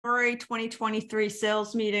January 2023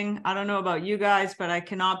 sales meeting. I don't know about you guys, but I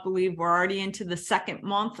cannot believe we're already into the second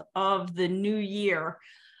month of the new year.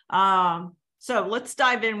 So let's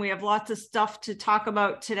dive in. We have lots of stuff to talk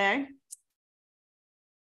about today.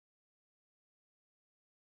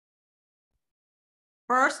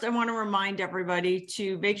 First, I want to remind everybody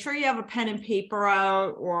to make sure you have a pen and paper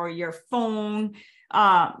out or your phone.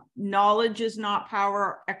 Knowledge is not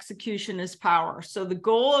power, execution is power. So the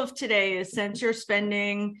goal of today is, since you're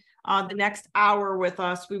spending the next hour with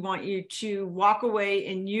us, we want you to walk away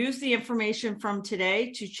and use the information from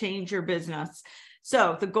today to change your business.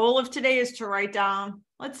 So the goal of today is to write down,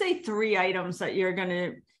 let's say, 3 items that you're going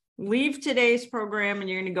to leave today's program and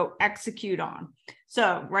you're going to go execute on.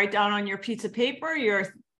 So write down on your piece of paper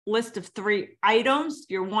your list of 3 items,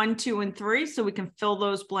 your 1, 2, and 3, so we can fill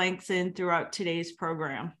those blanks in throughout today's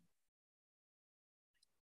program.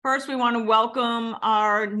 First, we want to welcome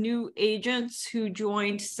our new agents who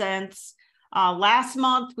joined since last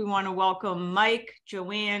month. We want to welcome Mike,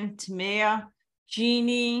 Joanne, Tamaya,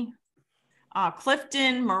 Jeannie,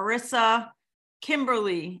 Clifton, Marissa,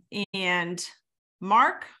 Kimberly, and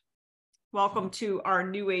Mark. Welcome to our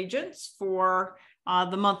new agents for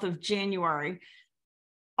the month of January.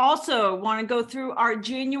 Also want to go through our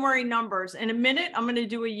January numbers. In a minute, I'm going to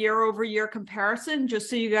do a year-over-year comparison just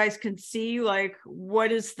so you guys can see like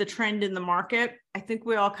what is the trend in the market. I think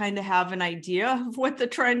we all kind of have an idea of what the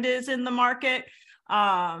trend is in the market,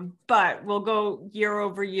 but we'll go year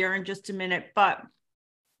over year in just a minute. But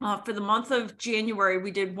for the month of January, we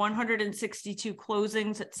did 162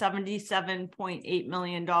 closings at $77.8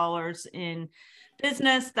 million in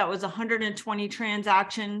business. That was 120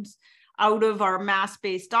 transactions out of our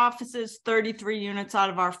Mass-based offices, 33 units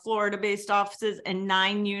out of our Florida-based offices, and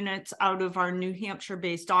 9 units out of our New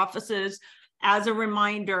Hampshire-based offices. As a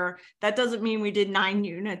reminder, that doesn't mean we did 9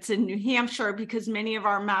 units in New Hampshire, because many of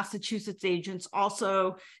our Massachusetts agents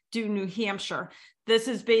also do New Hampshire. This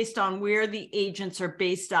is based on where the agents are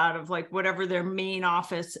based out of, like whatever their main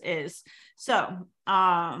office is. So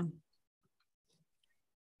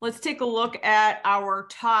let's take a look at our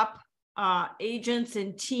top agents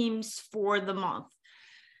and teams for the month.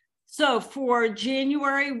 So for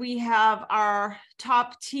January, we have our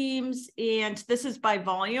top teams, and this is by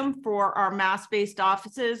volume for our Mass-based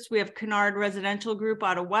offices. We have Kennard Residential Group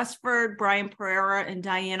out of Westford, Brian Pereira and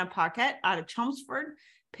Diana Paquette out of Chelmsford,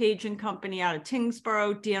 Page & Company out of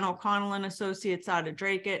Tingsboro, Dan O'Connell and Associates out of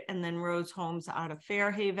Dracut, and then Rose Homes out of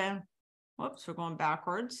Fairhaven. Whoops, we're going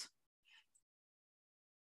backwards.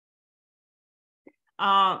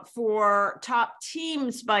 For top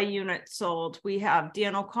teams by unit sold, we have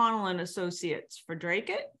Dan O'Connell and Associates for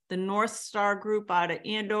Dracut, the North Star Group out of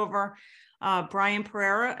Andover, Brian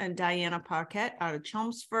Pereira and Diana Paquette out of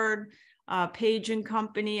Chelmsford, Page &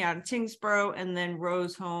 Company out of Tingsboro, and then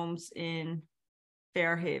Rose Homes in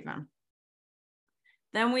Fairhaven.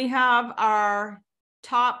 Then we have our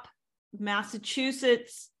top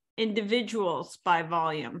Massachusetts individuals by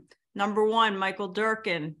volume. Number 1, Michael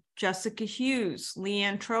Durkin, Jessica Hughes,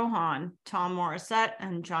 Leanne Trohan, Tom Morissette,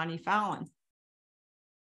 and Johnny Fallon.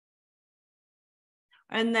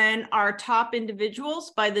 And then our top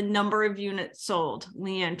individuals by the number of units sold: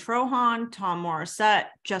 Leanne Trohan, Tom Morissette,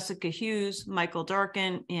 Jessica Hughes, Michael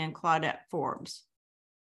Durkin, and Claudette Forbes.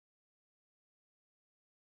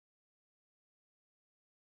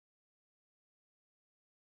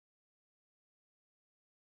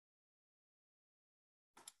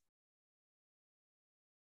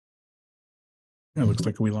 It looks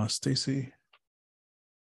like we lost Stacy.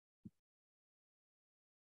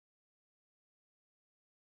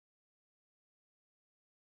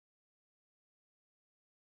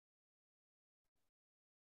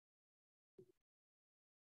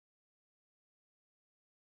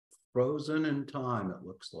 Frozen in time, it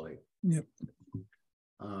looks like. Yep.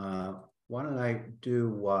 Why don't I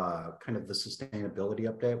do kind of the sustainability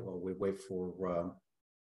update while we wait for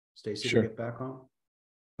Stacy to get back on?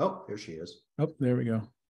 Oh, here she is. Oh, there we go.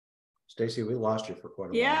 Stacy, we lost you for quite a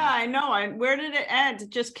while. Yeah, I know. Where did it end? It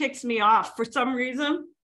just kicks me off for some reason.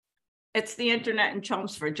 It's the internet in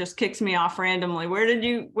Chelmsford, just kicks me off randomly. Where did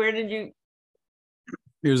you?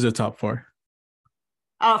 Here's the top 4.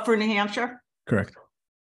 Oh, for New Hampshire? Correct.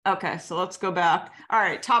 Okay, so let's go back. All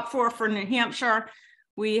right, top 4 for New Hampshire.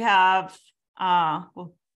 We have,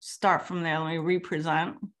 we'll start from there. Let me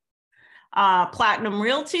represent. Platinum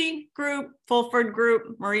Realty Group, Fulford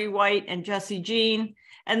Group, Marie White, and Jesse Jean.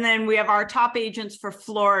 And then we have our top agents for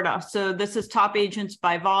Florida. So this is top agents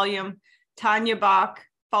by volume: Tanya Bach,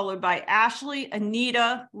 followed by Ashley,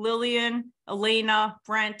 Anita, Lillian, Elena,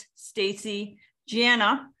 Brent, Stacy,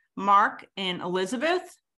 Jana, Mark, and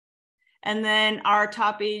Elizabeth. And then our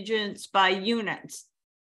top agents by units: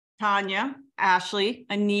 Tanya, Ashley,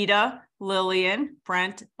 Anita, Lillian,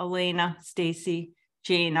 Brent, Elena, Stacy,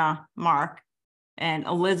 Jana, Mark, and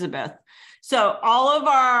Elizabeth. So all of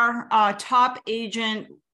our top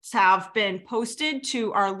agents have been posted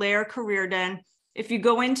to our LAER Career Den. If you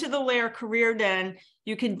go into the LAER Career Den,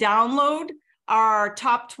 you can download our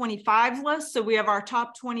top 25 list. So we have our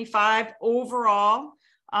top 25 overall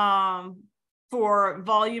for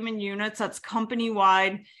volume and units. That's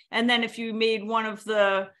company-wide. And then if you made one of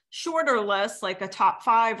the shorter lists, like a top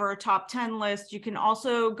 5 or a top 10 list, you can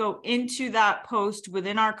also go into that post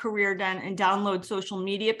within our Career Den and download social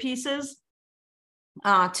media pieces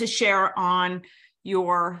to share on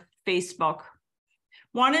your Facebook.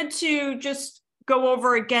 Wanted to just go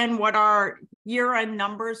over again what our year-end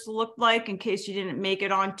numbers look like in case you didn't make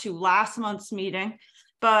it on to last month's meeting.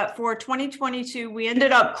 But for 2022, we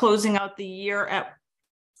ended up closing out the year at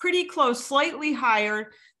pretty close, slightly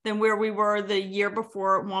higher than where we were the year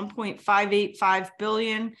before, 1.585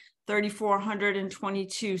 billion,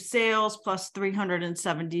 3,422 sales plus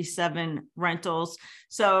 377 rentals.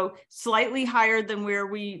 So slightly higher than where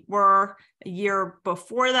we were a year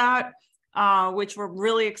before that, which we're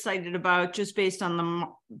really excited about, just based on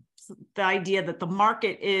the idea that the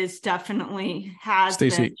market is definitely has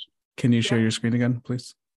Stacy, been. can you share your screen again,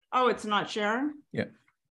 please? Oh, it's not sharing? Yeah.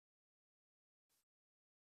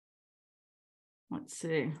 Let's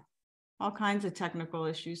see. All kinds of technical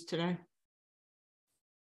issues today.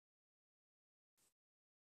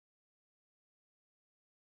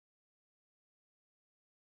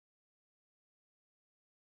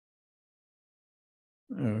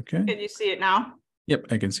 Okay. Can you see it now? Yep,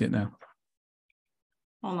 I can see it now.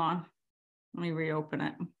 Hold on. Let me reopen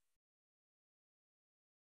it.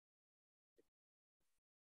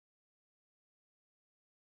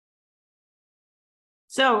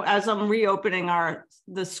 So as I'm reopening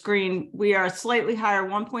the screen, we are slightly higher,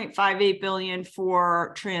 1.58 billion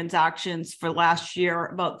for transactions for last year,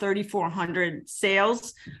 about 3,400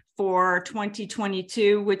 sales for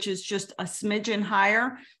 2022, which is just a smidgen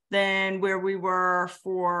higher than where we were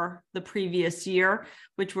for the previous year,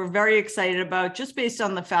 which we're very excited about, just based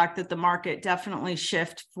on the fact that the market definitely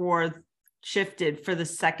shifted for the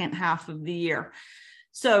second half of the year.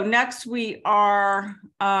 So next we are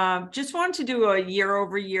just want to do a year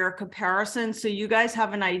over year comparison, so you guys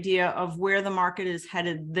have an idea of where the market is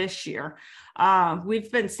headed this year.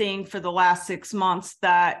 We've been seeing for the last 6 months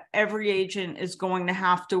that every agent is going to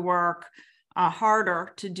have to work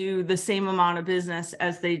harder to do the same amount of business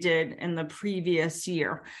as they did in the previous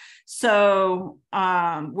year. So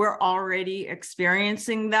we're already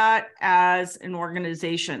experiencing that as an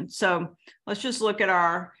organization. So let's just look at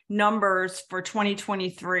our numbers for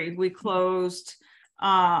 2023. We closed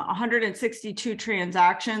 162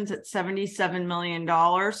 transactions at $77 million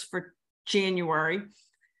for January.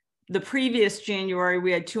 The previous January,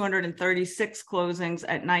 we had 236 closings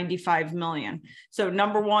at 95 million. So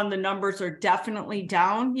number one, the numbers are definitely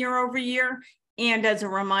down year over year. And as a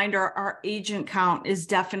reminder, our agent count is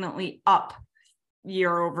definitely up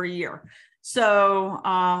year over year. So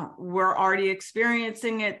we're already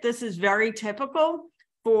experiencing it. This is very typical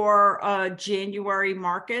for a January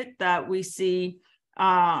market, that we see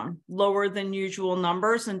lower than usual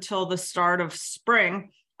numbers until the start of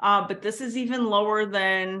spring. But this is even lower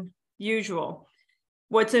than usual.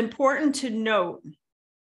 What's important to note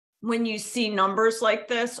when you see numbers like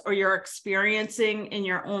this, or you're experiencing in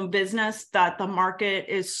your own business that the market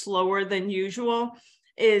is slower than usual,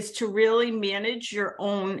 is to really manage your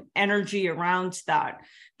own energy around that,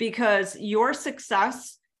 because your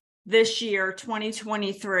success this year,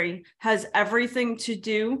 2023, has everything to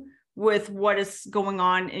do with what is going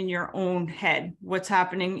on in your own head, what's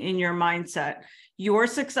happening in your mindset. Your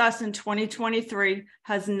success in 2023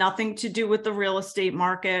 has nothing to do with the real estate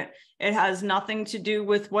market. It has nothing to do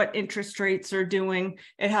with what interest rates are doing.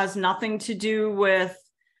 It has nothing to do with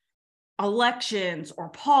elections or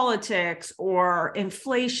politics or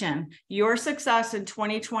inflation. Your success in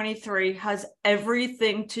 2023 has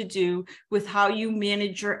everything to do with how you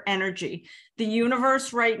manage your energy. The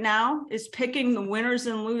universe right now is picking the winners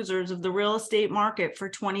and losers of the real estate market for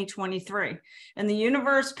 2023. And the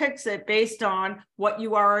universe picks it based on what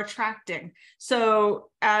you are attracting.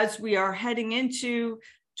 So as we are heading into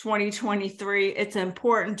 2023, it's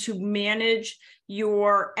important to manage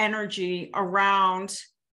your energy around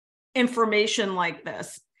information like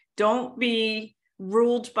this. Don't be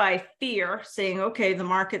ruled by fear, saying, okay, the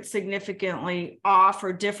market's significantly off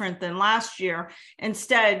or different than last year.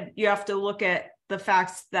 Instead, you have to look at the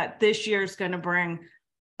facts that this year is going to bring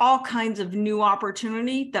all kinds of new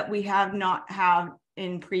opportunity that we have not had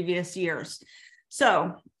in previous years.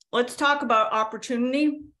 So let's talk about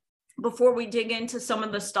opportunity before we dig into some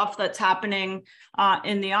of the stuff that's happening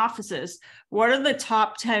in the offices. What are the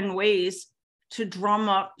top 10 ways to drum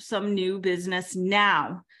up some new business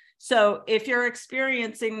now? So if you're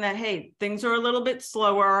experiencing that, hey, things are a little bit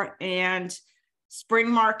slower and spring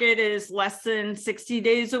market is less than 60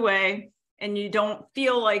 days away, and you don't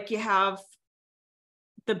feel like you have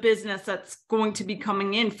the business that's going to be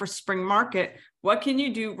coming in for spring market, what can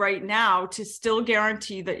you do right now to still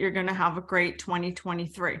guarantee that you're going to have a great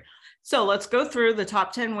 2023? So let's go through the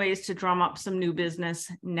top 10 ways to drum up some new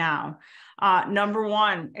business now. Number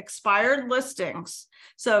one, expired listings.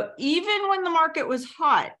 So even when the market was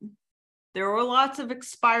hot, there were lots of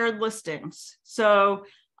expired listings. So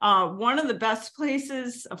one of the best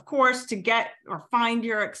places, of course, to get or find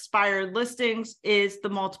your expired listings is the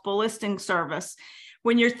multiple listing service.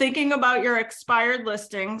 When you're thinking about your expired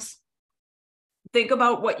listings, think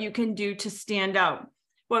about what you can do to stand out.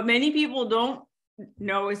 What many people don't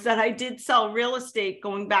know is that I did sell real estate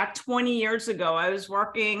going back 20 years ago. I was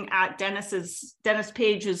working at Dennis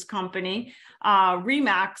Page's company,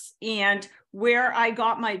 Remax, and where I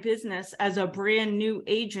got my business as a brand new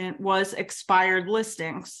agent was expired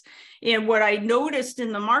listings. And what I noticed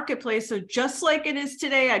in the marketplace, so just like it is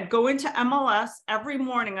today, I'd go into MLS every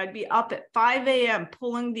morning. I'd be up at 5 a.m.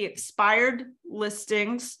 pulling the expired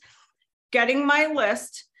listings, getting my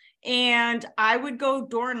list, and I would go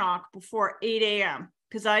door knock before 8 a.m.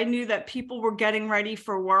 because I knew that people were getting ready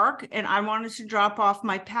for work and I wanted to drop off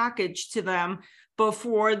my package to them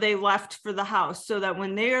before they left for the house, so that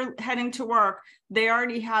when they're heading to work, they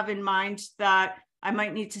already have in mind that I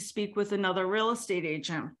might need to speak with another real estate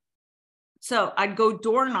agent. So I'd go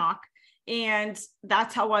door knock, and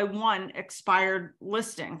that's how I won expired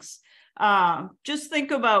listings. Just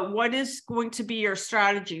think about what is going to be your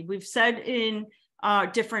strategy. We've said in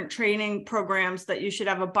different training programs that you should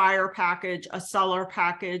have a buyer package, a seller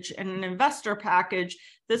package, and an investor package.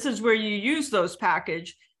 This is where you use those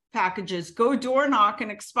packages. Go door knock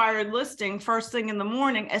an expired listing first thing in the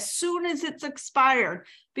morning as soon as it's expired,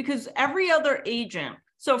 because every other agent.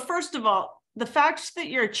 So first of all, the fact that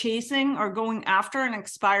you're chasing or going after an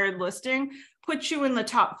expired listing puts you in the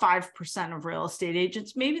top 5% of real estate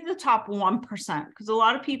agents, maybe the top 1%, because a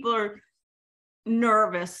lot of people are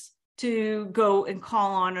nervous to go and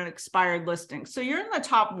call on an expired listing. So you're in the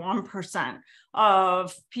top 1%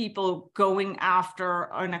 of people going after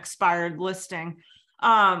an expired listing.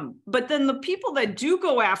 But then the people that do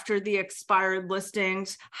go after the expired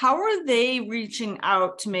listings, how are they reaching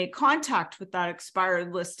out to make contact with that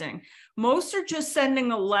expired listing? Most are just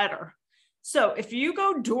sending a letter. So if you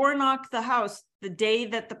go door knock the house the day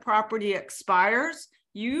that the property expires,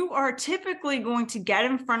 you are typically going to get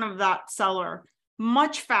in front of that seller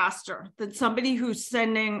much faster than somebody who's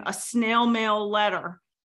sending a snail mail letter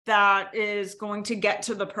that is going to get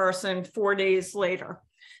to the person 4 days later.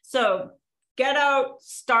 So get out,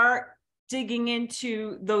 start digging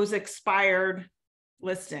into those expired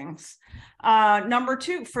listings. Number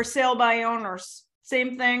two, for sale by owners.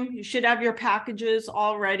 Same thing. You should have your packages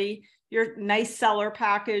already, your nice seller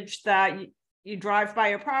package that you drive by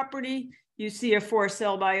a property, you see a for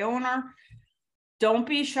sale by owner. Don't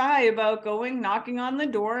be shy about going, knocking on the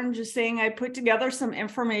door and just saying, I put together some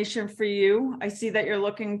information for you. I see that you're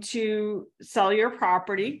looking to sell your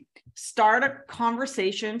property. Start a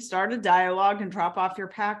conversation, start a dialogue, and drop off your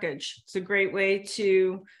package. It's a great way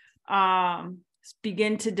to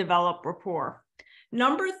begin to develop rapport.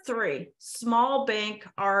 Number three, small bank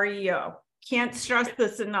REO. Can't stress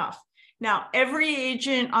this enough. Now, every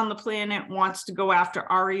agent on the planet wants to go after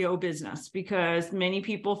REO business because many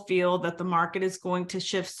people feel that the market is going to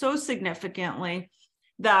shift so significantly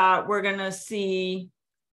that we're going to see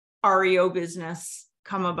REO business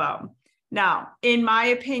come about. Now, in my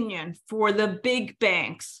opinion, for the big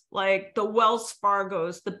banks like the Wells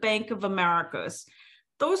Fargos, the Bank of Americas,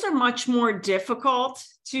 those are much more difficult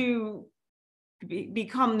to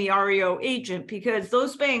become the REO agent because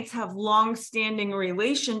those banks have long-standing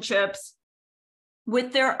relationships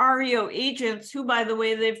with their REO agents who, by the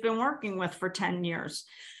way, they've been working with for 10 years.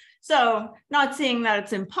 So not saying that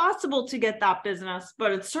it's impossible to get that business,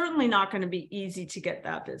 but it's certainly not going to be easy to get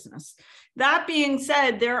that business. That being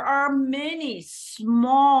said, there are many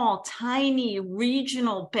small, tiny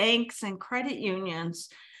regional banks and credit unions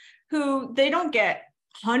who they don't get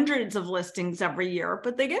hundreds of listings every year,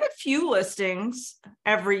 but they get a few listings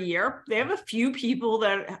every year. They have a few people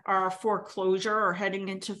that are foreclosure or heading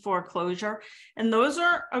into foreclosure. And those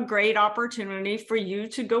are a great opportunity for you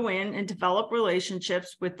to go in and develop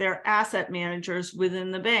relationships with their asset managers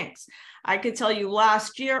within the banks. I could tell you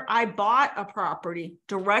last year, I bought a property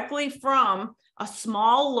directly from a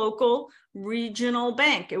small local regional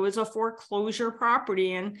bank. It was a foreclosure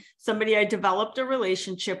property and somebody I developed a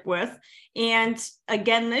relationship with. And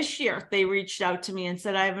again, this year, they reached out to me and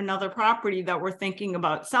said, I have another property that we're thinking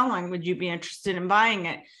about selling. Would you be interested in buying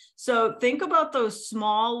it? So think about those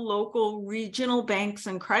small local regional banks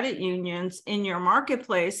and credit unions in your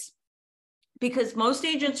marketplace, because most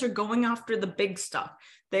agents are going after the big stuff.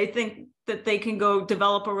 They think that they can go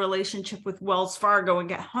develop a relationship with Wells Fargo and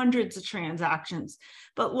get hundreds of transactions.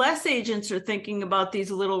 But less agents are thinking about these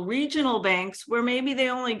little regional banks where maybe they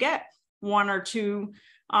only get one or two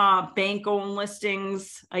bank-owned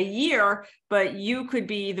listings a year, but you could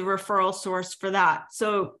be the referral source for that.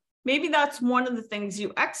 So maybe that's one of the things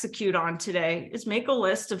you execute on today is make a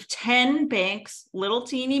list of 10 banks, little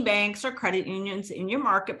teeny banks or credit unions in your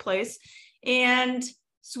marketplace, and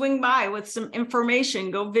swing by with some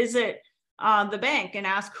information. Go visit the bank and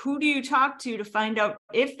ask, who do you talk to find out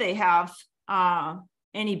if they have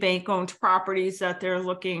any bank-owned properties that they're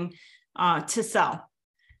looking to sell.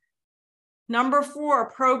 Number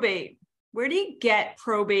 4, probate. Where do you get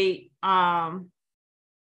probate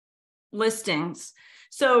listings?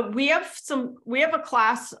 So we have a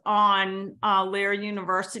class on LAER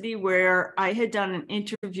University where I had done an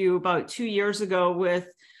interview about 2 years ago with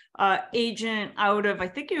agent out of, I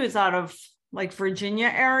think he was out of like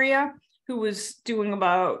Virginia area, who was doing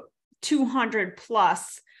about 200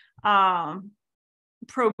 plus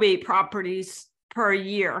probate properties per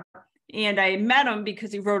year. And I met him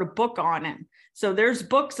because he wrote a book on it. So there's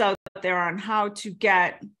books out there on how to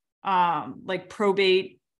get like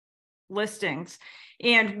probate listings.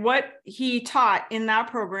 And what he taught in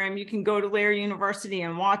that program, you can go to LAER University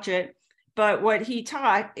and watch it. But what he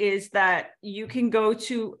taught is that you can go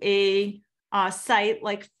to a site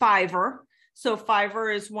like Fiverr. So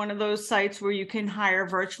Fiverr is one of those sites where you can hire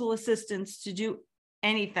virtual assistants to do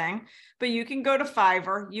anything. But you can go to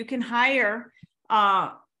Fiverr. You can hire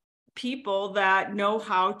people that know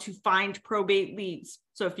how to find probate leads.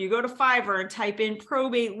 So if you go to Fiverr and type in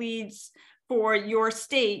probate leads for your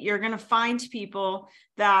state, you're going to find people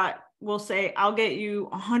that will say, I'll get you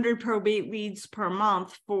 100 probate leads per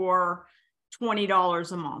month for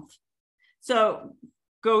 $20 a month. So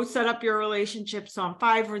go set up your relationships on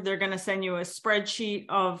Fiverr. They're going to send you a spreadsheet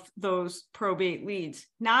of those probate leads.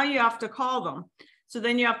 Now you have to call them. So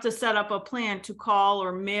then you have to set up a plan to call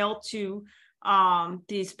or mail to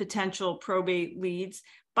these potential probate leads.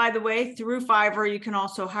 By the way, through Fiverr, you can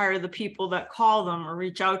also hire the people that call them or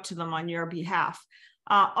reach out to them on your behalf.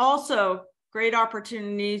 Also, great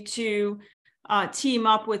opportunity to team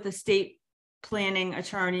up with estate planning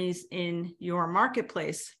attorneys in your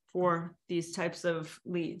marketplace for these types of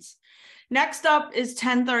leads. Next up is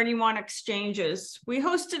 1031 exchanges. We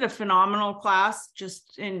hosted a phenomenal class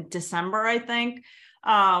just in December, I think,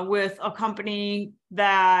 with a company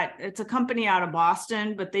it's a company out of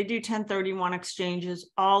Boston, but they do 1031 exchanges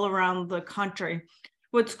all around the country.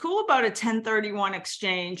 What's cool about a 1031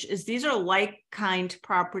 exchange is these are like-kind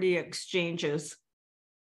property exchanges.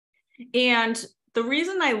 And the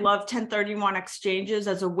reason I love 1031 exchanges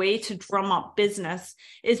as a way to drum up business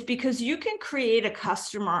is because you can create a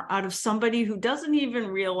customer out of somebody who doesn't even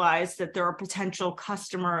realize that they're a potential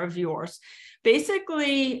customer of yours.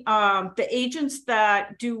 Basically, the agents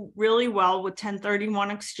that do really well with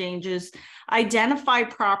 1031 exchanges identify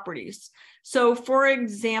properties. So for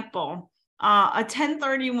example, a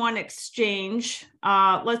 1031 exchange,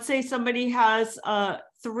 let's say somebody has a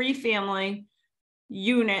 3-family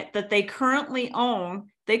unit that they currently own,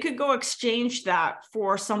 they could go exchange that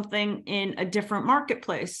for something in a different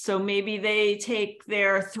marketplace. So maybe they take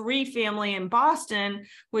their 3-family in Boston,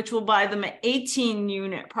 which will buy them an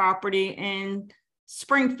 18-unit property in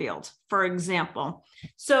Springfield, for example.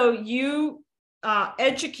 So you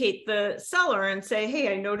educate the seller and say,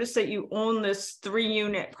 hey, I noticed that you own this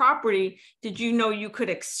 3-unit property. Did you know you could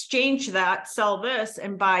exchange that, sell this,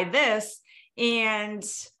 and buy this, and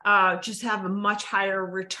just have a much higher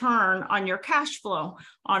return on your cash flow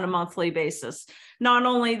on a monthly basis? Not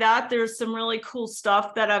only that, there's some really cool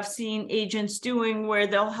stuff that I've seen agents doing where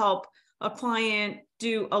they'll help a client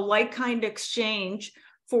do a like-kind exchange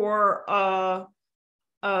for an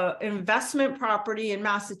investment property in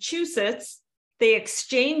Massachusetts. They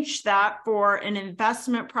exchange that for an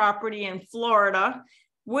investment property in Florida,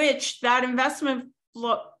 which that investment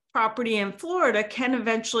property in Florida can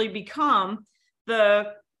eventually become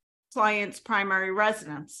the client's primary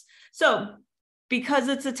residence. So because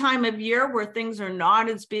it's a time of year where things are not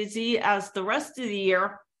as busy as the rest of the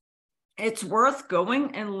year, it's worth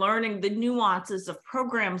going and learning the nuances of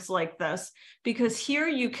programs like this, because here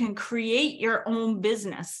you can create your own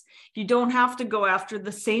business. You don't have to go after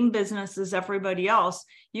the same business as everybody else.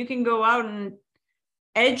 You can go out and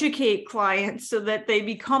educate clients so that they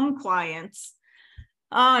become clients.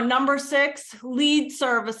 Number 6, lead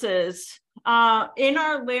services. In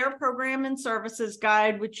our LAER program and services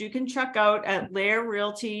guide, which you can check out at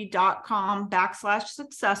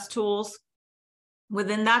laerrealty.com/success tools.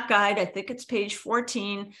 Within that guide, I think it's page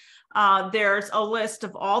 14, there's a list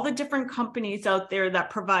of all the different companies out there that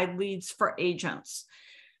provide leads for agents.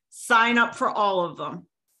 Sign up for all of them.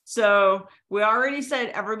 So we already said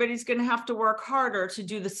everybody's going to have to work harder to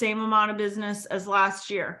do the same amount of business as last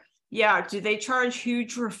year. Yeah, do they charge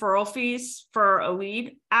huge referral fees for a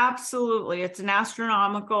lead? Absolutely. It's an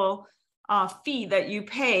astronomical fee that you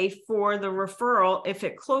pay for the referral if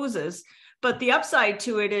it closes. But the upside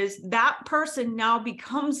to it is that person now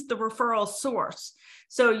becomes the referral source.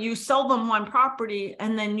 So you sell them one property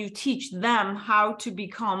and then you teach them how to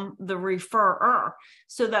become the referrer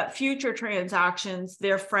so that future transactions,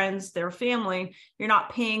 their friends, their family, you're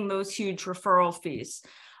not paying those huge referral fees.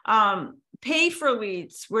 Pay for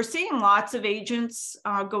leads. We're seeing lots of agents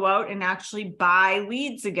go out and actually buy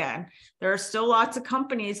leads again. There are still lots of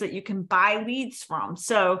companies that you can buy leads from.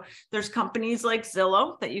 So there's companies like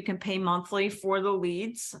Zillow that you can pay monthly for the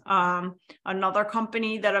leads. Another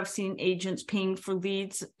company that I've seen agents paying for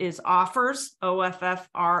leads is Offers,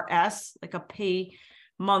 OFFRS, like a pay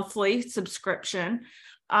monthly subscription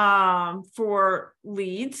for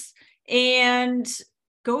leads. And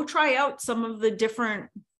go try out some of the different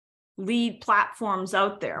lead platforms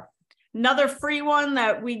out there. Another free one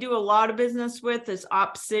that we do a lot of business with is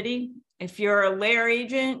OpCity. If you're a LAER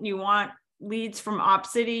agent, you want leads from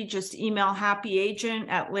OpCity, just email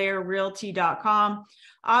happyagent@laerrealty.com.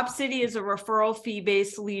 OpCity is a referral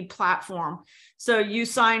fee-based lead platform. So you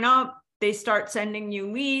sign up, they start sending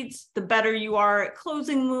you leads. The better you are at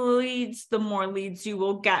closing the leads, the more leads you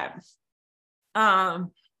will get.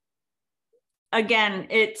 Again,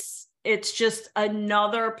 it's just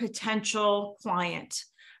another potential client.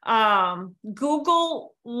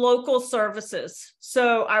 Google local services.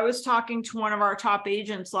 So I was talking to one of our top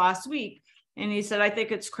agents last week, and he said, I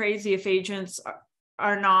think it's crazy if agents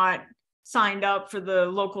are not signed up for the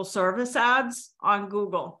local service ads on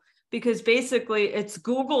Google, because basically it's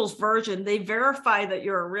Google's version. They verify that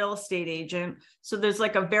you're a real estate agent. So there's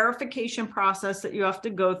like a verification process that you have to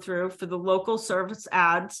go through for the local service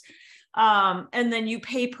ads. And then you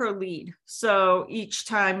pay per lead. So each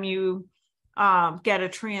time you get a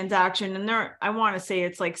transaction, and there, I want to say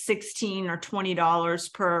it's like $16 or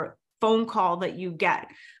 $20 per phone call that you get.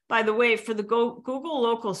 By the way, for the Google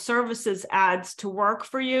local services ads to work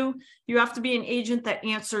for you, you have to be an agent that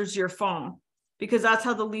answers your phone, because that's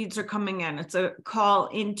how the leads are coming in. It's a call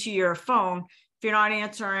into your phone. If you're not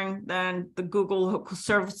answering, then the Google local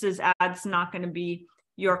services ad's not going to be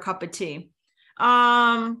your cup of tea.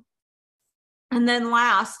 And then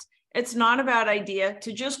last, it's not a bad idea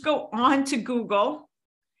to just go on to Google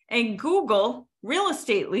and Google real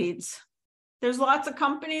estate leads. There's lots of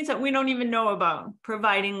companies that we don't even know about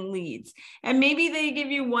providing leads. And maybe they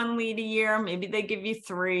give you 1 lead a year, maybe they give you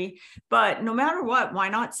 3, but no matter what, why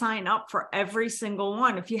not sign up for every single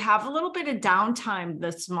one? If you have a little bit of downtime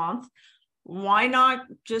this month, why not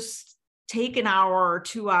just take an hour or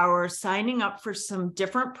 2 hours signing up for some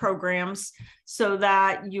different programs so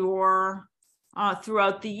that you're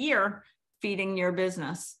throughout the year feeding your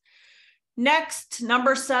business. Next,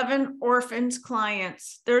 number 7, orphans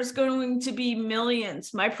clients. There's going to be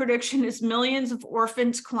millions. My prediction is millions of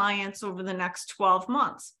orphans clients over the next 12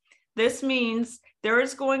 months. This means there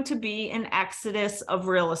is going to be an exodus of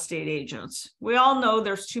real estate agents. We all know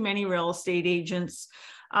there's too many real estate agents.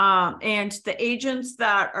 And the agents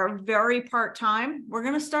that are very part-time, we're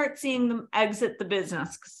going to start seeing them exit the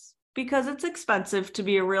business because it's expensive to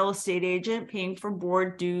be a real estate agent, paying for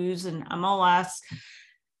board dues and MLS.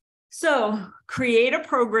 So create a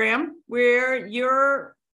program where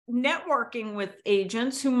you're networking with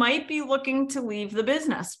agents who might be looking to leave the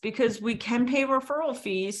business, because we can pay referral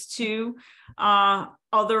fees to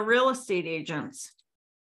other real estate agents.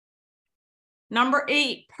 Number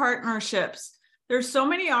 8, partnerships. There's so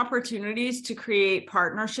many opportunities to create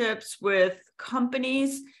partnerships with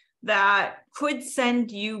companies that could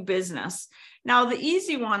send you business. Now, the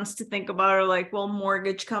easy ones to think about are like, well,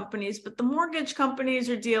 mortgage companies, but the mortgage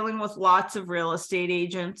companies are dealing with lots of real estate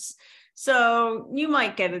agents. So you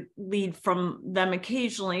might get a lead from them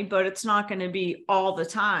occasionally, but it's not going to be all the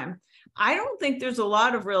time. I don't think there's a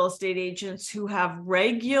lot of real estate agents who have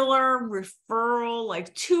regular referral,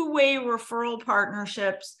 like two-way referral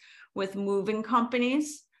partnerships with moving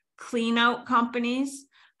companies, clean out companies.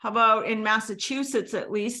 How about in Massachusetts,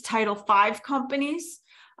 at least, Title V companies?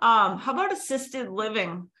 How about assisted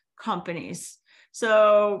living companies?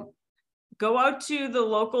 So go out to the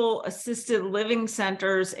local assisted living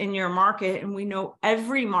centers in your market, and we know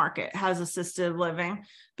every market has assisted living,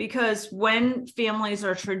 because when families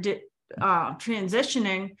are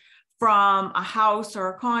transitioning from a house or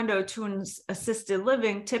a condo to an assisted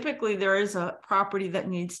living, typically there is a property that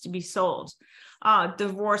needs to be sold.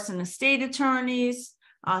 Divorce and estate attorneys,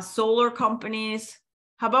 solar companies.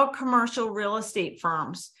 How about commercial real estate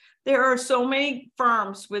firms? There are so many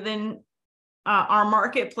firms within our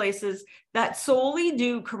marketplaces that solely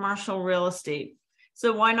do commercial real estate.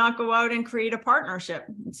 So why not go out and create a partnership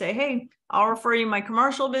and say, hey, I'll refer you my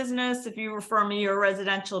commercial business if you refer me your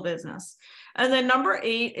residential business. And then number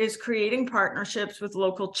 8 is creating partnerships with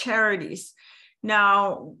local charities.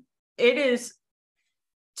 Now, it is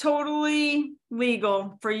totally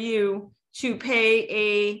legal for you to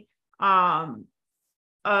pay a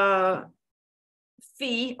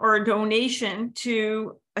fee or a donation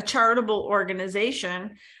to a charitable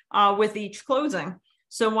organization with each closing.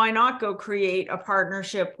 So why not go create a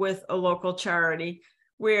partnership with a local charity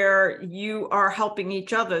where you are helping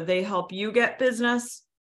each other? They help you get business,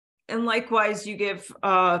 and likewise you give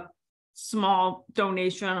a small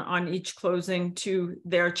donation on each closing to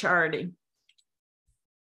their charity.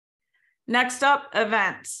 Next up,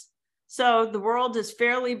 events. So the world is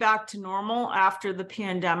fairly back to normal after the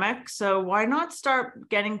pandemic. So why not start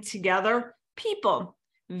getting together people?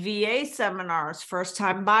 VA seminars,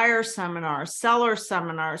 first-time buyer seminars, seller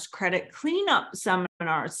seminars, credit cleanup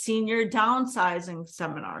seminars, senior downsizing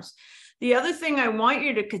seminars. The other thing I want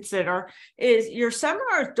you to consider is your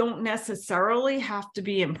seminars don't necessarily have to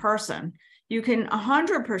be in person. You can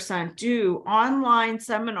 100% do online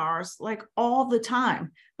seminars like all the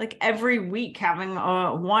time, like every week, having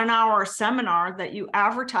a 1-hour seminar that you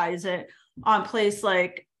advertise it on places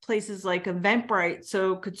like Eventbrite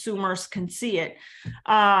so consumers can see it,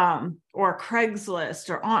 or Craigslist,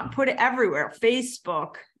 or put it everywhere,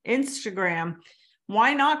 Facebook, Instagram.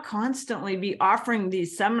 Why not constantly be offering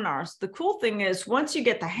these seminars? The cool thing is, once you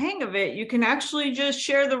get the hang of it, you can actually just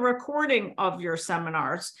share the recording of your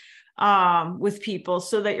seminars with people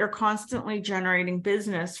so that you're constantly generating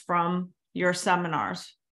business from your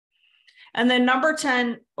seminars. And then number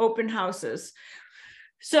 10, open houses.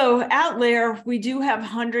 So at LAER, we do have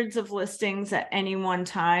hundreds of listings at any one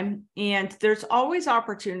time, and there's always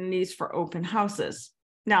opportunities for open houses.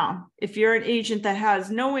 Now, if you're an agent that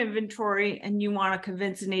has no inventory and you want to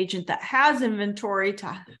convince an agent that has inventory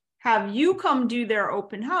to have you come do their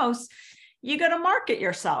open house, you got to market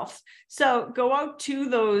yourself. So go out to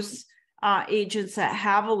those agents that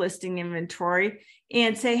have a listing inventory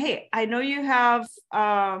and say, hey, I know you have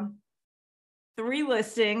 3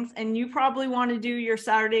 listings and you probably want to do your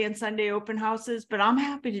Saturday and Sunday open houses, but I'm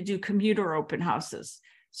happy to do commuter open houses.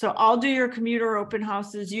 So I'll do your commuter open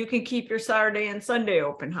houses. You can keep your Saturday and Sunday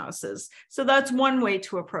open houses. So that's one way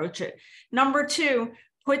to approach it. Number 2,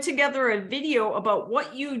 put together a video about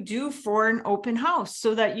what you do for an open house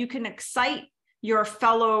so that you can excite your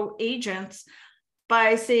fellow agents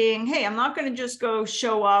by saying, hey, I'm not going to just go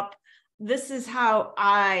show up. This is how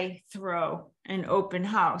I throw an open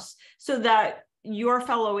house, so that your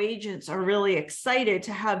fellow agents are really excited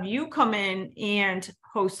to have you come in and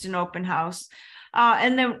host an open house.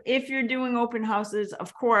 And then if you're doing open houses,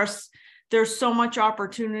 of course, there's so much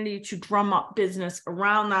opportunity to drum up business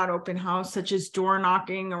around that open house, such as door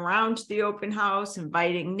knocking around the open house,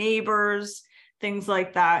 inviting neighbors, things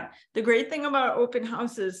like that. The great thing about open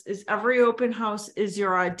houses is every open house is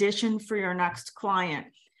your audition for your next client.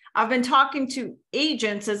 I've been talking to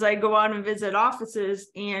agents as I go out and visit offices,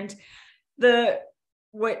 and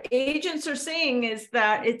what agents are saying is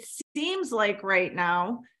that it seems like right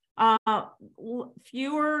now,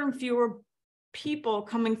 fewer and fewer people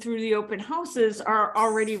coming through the open houses are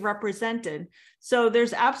already represented. So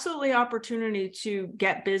there's absolutely opportunity to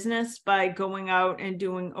get business by going out and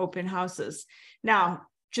doing open houses. Now,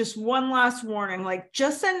 just one last warning, like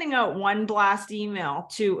just sending out one blast email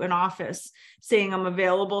to an office saying I'm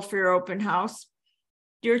available for your open house,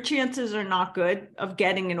 your chances are not good of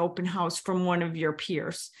getting an open house from one of your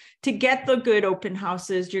peers. To get the good open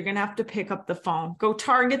houses, you're going to have to pick up the phone, go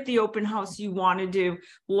target the open house you want to do,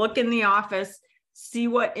 look in the office, see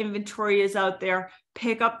what inventory is out there,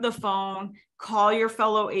 pick up the phone, call your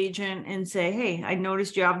fellow agent and say, hey, I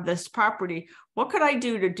noticed you have this property. What could I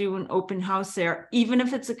do to do an open house there? Even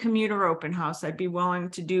if it's a commuter open house, I'd be willing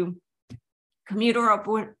to do commuter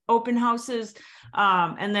open houses,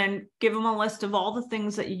 and then give them a list of all the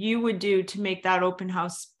things that you would do to make that open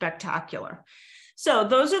house spectacular. So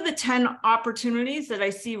those are the 10 opportunities that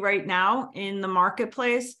I see right now in the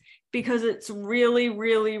marketplace, because it's really,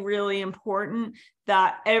 really, really important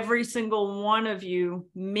that every single one of you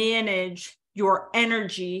manage your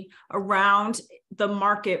energy around the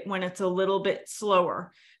market when it's a little bit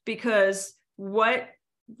slower, because what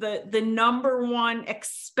the number one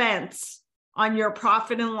expense on your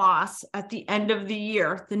profit and loss at the end of the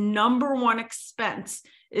year, the number one expense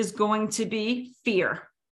is going to be fear.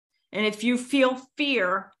 And if you feel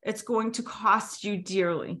fear, it's going to cost you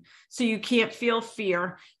dearly. So you can't feel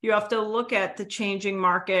fear. You have to look at the changing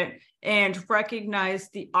market and recognize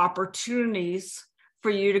the opportunities for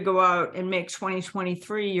you to go out and make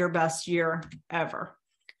 2023 your best year ever.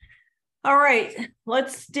 All right,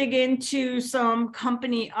 let's dig into some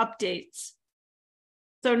company updates.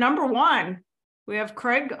 So number one, we have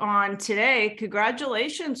Craig on today.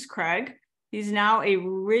 Congratulations, Craig. He's now a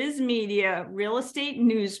Riz Media real estate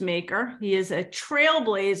newsmaker. He is a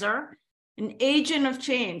trailblazer, an agent of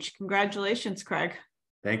change. Congratulations, Craig.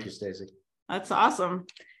 Thank you, Stacy. That's awesome.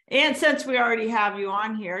 And since we already have you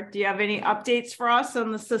on here, do you have any updates for us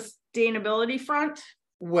on the sustainability front?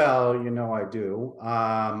 Well, you know I do.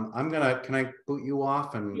 Can I boot you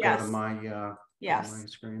off and Yes. go to my my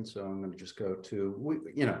screen? So I'm gonna just go to,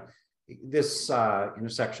 this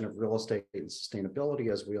intersection of real estate and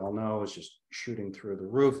sustainability, as we all know, is just shooting through the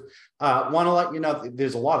roof. Want to let you know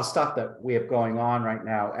there's a lot of stuff that we have going on right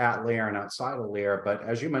now at LAER and outside of LAER. But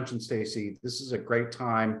as you mentioned, Stacy, this is a great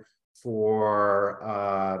time for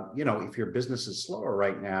if your business is slower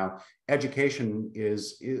right now, education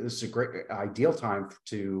is a great ideal time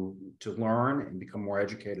to learn and become more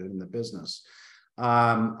educated in the business.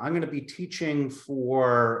 I'm going to be teaching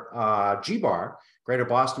for GBAR, Greater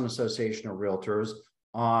Boston Association of Realtors,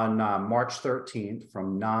 on March 13th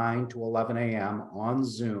from 9 to 11 a.m. on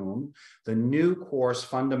Zoom, the new course,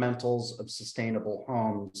 Fundamentals of Sustainable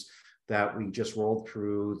Homes, that we just rolled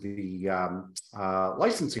through the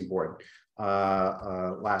licensing board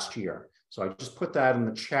last year. So I just put that in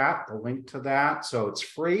the chat, the link to that. So it's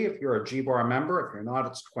free if you're a GBAR member. If you're not,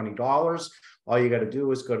 it's $20. All you got to do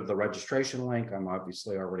is go to the registration link. I'm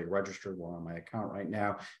obviously already registered. We're on my account right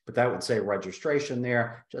now, but that would say registration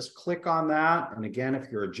there. Just click on that. And again, if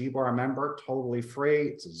you're a GBAR member, totally free.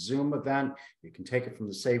 It's a Zoom event. You can take it from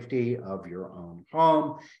the safety of your own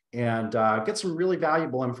home and get some really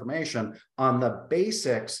valuable information on the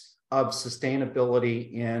basics of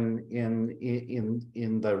sustainability in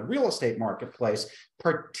the real estate marketplace,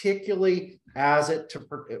 particularly as it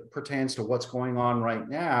pertains to what's going on right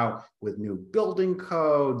now with new building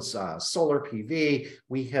codes, solar PV.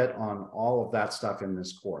 We hit on all of that stuff in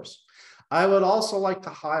this course. I would also like to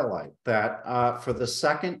highlight that for the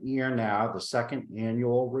second year now, the second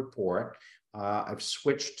annual report, I've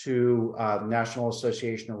switched to the National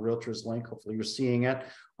Association of Realtors link. Hopefully you're seeing it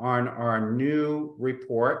on our new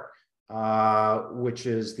report, which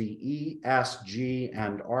is the ESG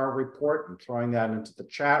and R report. I'm throwing that into the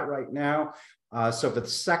chat right now. So for the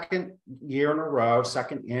second year in a row,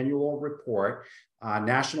 second annual report,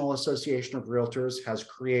 National Association of Realtors has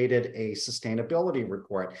created a sustainability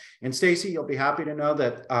report. And Stacy, you'll be happy to know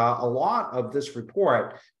that a lot of this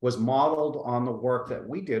report was modeled on the work that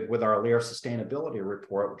we did with our LAER sustainability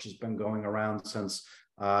report, which has been going around since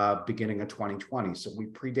beginning of 2020. So we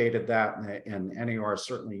predated that, and NAR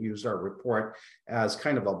certainly used our report as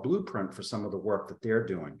kind of a blueprint for some of the work that they're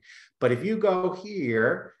doing. But if you go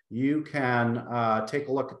here, you can take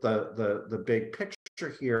a look at the big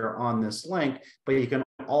picture here on this link, but you can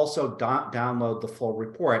also download the full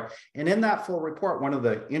report. And in that full report, one of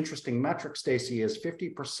the interesting metrics, Stacy, is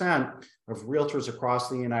 50% of realtors across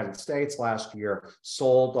the United States last year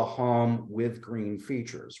sold a home with green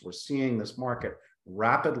features. We're seeing this market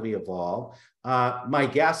rapidly evolve. My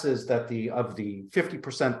guess is that of the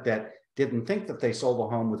 50% that didn't think that they sold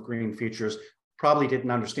a home with green features probably didn't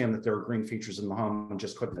understand that there were green features in the home and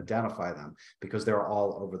just couldn't identify them because they're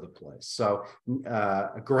all over the place. So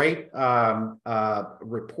a great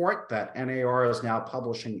report that NAR is now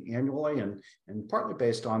publishing annually and partly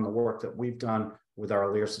based on the work that we've done with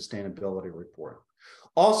our LAER sustainability report.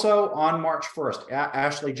 Also on March 1st,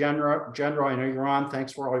 Ashley Gendro, I know you're on.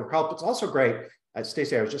 Thanks for all your help. It's also great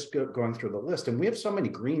Stacey, I was just going through the list, and we have so many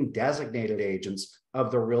green designated agents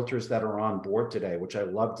of the realtors that are on board today, which I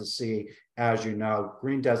love to see. As you know,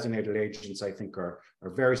 green designated agents, I think, are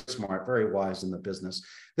very smart, very wise in the business.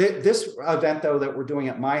 This event, though, that we're doing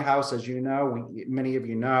at my house, as you know, many of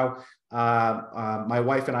you know, my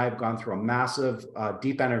wife and I have gone through a massive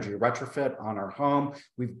deep energy retrofit on our home.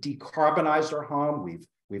 We've decarbonized our home. We've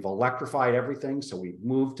electrified everything. So we've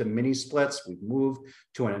moved to mini splits. We've moved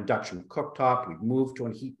to an induction cooktop. We've moved to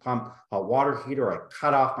a heat pump, hot water heater. I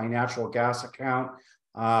cut off my natural gas account.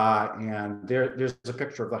 And there's a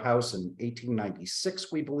picture of the house in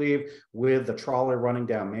 1896, we believe, with the trolley running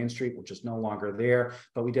down Main Street, which is no longer there.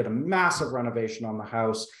 But we did a massive renovation on the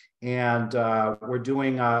house. And we're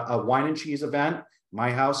doing a wine and cheese event,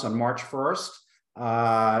 my house, on March 1st.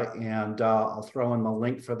 And I'll throw in the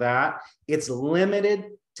link for that. It's limited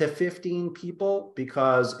to 15 people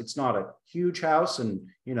because it's not a huge house, and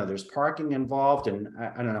there's parking involved. And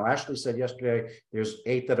I don't know, Ashley said yesterday there's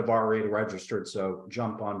 8 that have already registered, so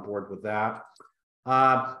jump on board with that.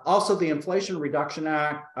 Also, the Inflation Reduction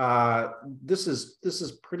Act, this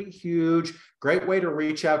is pretty huge. Great way to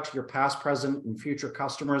reach out to your past, present, and future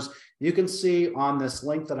customers. You can see on this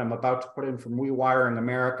link that I'm about to put in from Rewiring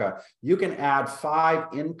America, you can add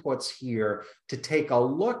 5 inputs here to take a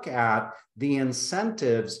look at the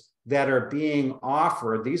incentives that are being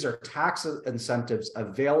offered. These are tax incentives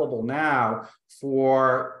available now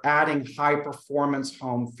for adding high performance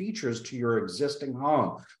home features to your existing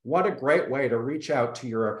home. What a great way to reach out to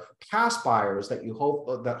your past buyers that you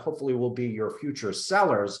hope that hopefully will be your future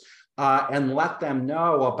sellers, and let them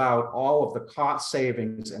know about all of the cost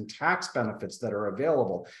savings and tax benefits that are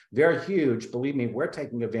available. They're huge. Believe me, we're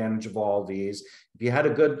taking advantage of all these. If you had a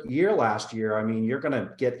good year last year, I mean, you're going to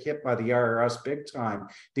get hit by the IRS big time.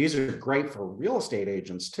 These are great for real estate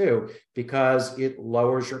agents too, because it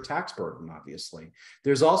lowers your tax burden, obviously.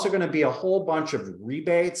 There's also going to be a whole bunch of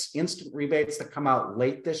rebates, instant rebates that come out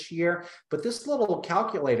late this year. But this little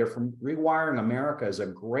calculator from Rewiring America is a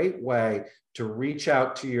great way to reach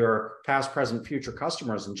out to your past, present, future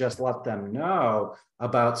customers and just let them know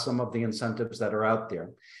about some of the incentives that are out there.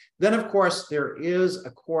 Then, of course, there is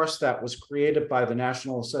a course that was created by the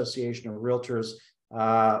National Association of Realtors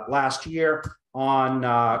last year on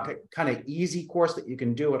kind of easy course that you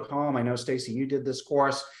can do at home. I know, Stacey, you did this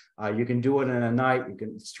course. You can do it in a night.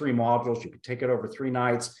 It's 3 modules. You can take it over 3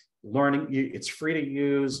 nights. It's free to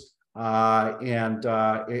use. And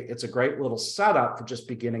it's a great little setup for just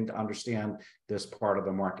beginning to understand this part of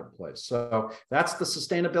the marketplace. So that's the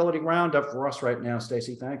sustainability roundup for us right now.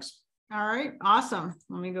 Stacey, thanks. All right, awesome.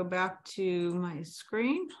 Let me go back to my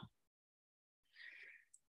screen.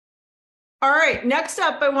 All right, next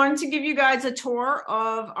up, I wanted to give you guys a tour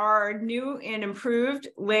of our new and improved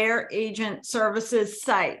LAER Agent Services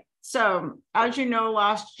site. So as you know,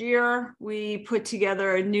 last year, we put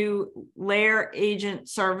together a new LAER Agent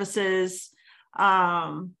Services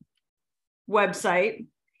website.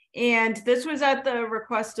 And this was at the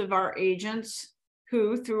request of our agents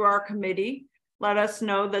who, through our committee, let us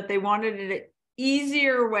know that they wanted an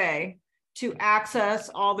easier way to access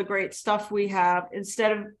all the great stuff we have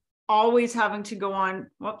instead of always having to go on,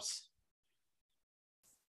 whoops,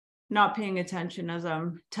 not paying attention as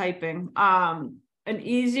I'm typing. An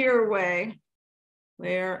easier way,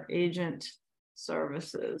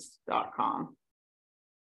 LAERagentservices.com.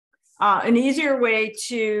 An easier way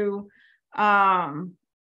to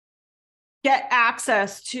get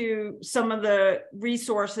access to some of the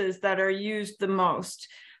resources that are used the most.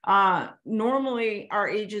 Normally, our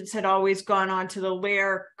agents had always gone on to the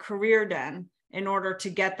LAER Career Den in order to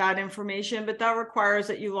get that information, but that requires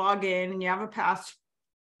that you log in and you have a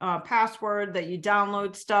password, that you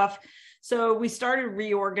download stuff. So we started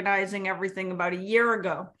reorganizing everything about a year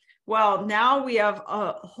ago. Well, now we have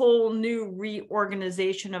a whole new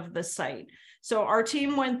reorganization of the site. So our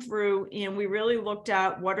team went through and we really looked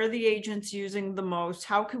at what are the agents using the most?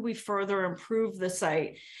 How could we further improve the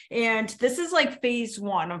site? And this is like phase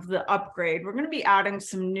 1 of the upgrade. We're going to be adding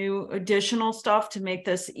some new additional stuff to make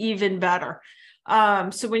this even better.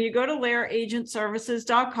 So when you go to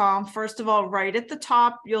LAERagentservices.com, first of all, right at the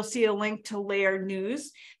top, you'll see a link to LAER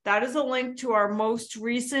News. That is a link to our most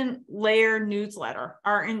recent LAER newsletter,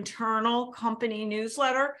 our internal company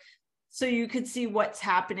newsletter. So you could see what's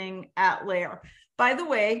happening at LAER. By the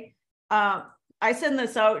way, I send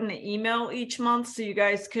this out in an email each month so you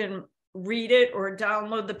guys can read it or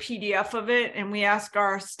download the PDF of it. And we ask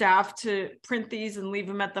our staff to print these and leave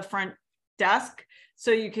them at the front desk so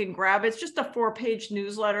you can grab it. It's just a 4-page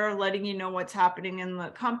newsletter letting you know what's happening in the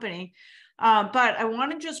company. But I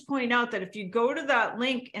want to just point out that if you go to that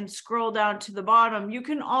link and scroll down to the bottom, you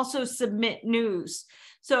can also submit news.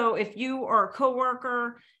 So if you or a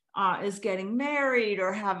coworker is getting married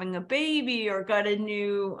or having a baby or got a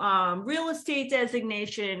new real estate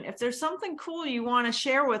designation, if there's something cool you want to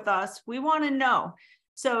share with us, we want to know.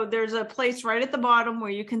 So there's a place right at the bottom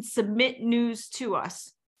where you can submit news to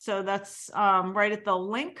us. So that's right at the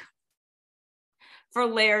link for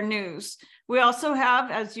LAER News. We also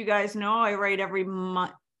have, as you guys know, I write every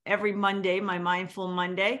Monday, my Mindful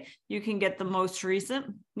Monday. You can get the most recent.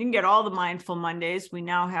 You can get all the Mindful Mondays. We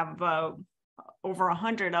now have about over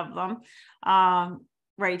 100 of them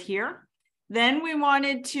right here. Then we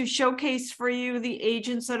wanted to showcase for you the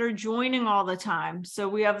agents that are joining all the time. So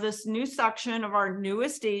we have this new section of our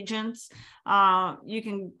newest agents. You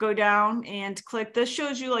can go down and click. This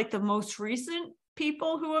shows you like the most recent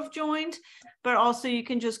people who have joined, but also you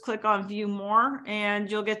can just click on view more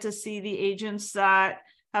and you'll get to see the agents that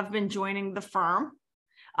have been joining the firm.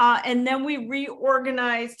 And then we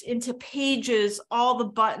reorganized into pages all the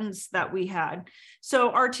buttons that we had.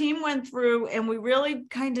 So our team went through and we really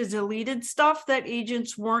kind of deleted stuff that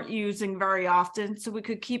agents weren't using very often, so we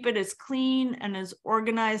could keep it as clean and as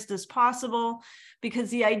organized as possible, because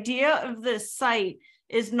the idea of this site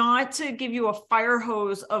is not to give you a fire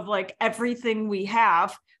hose of like everything we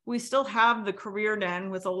have. We still have the career den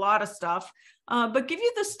with a lot of stuff, but give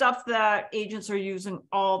you the stuff that agents are using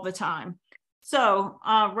all the time. So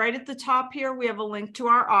right at the top here, we have a link to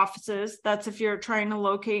our offices. That's if you're trying to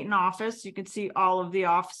locate an office, you can see all of the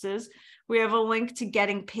offices. We have a link to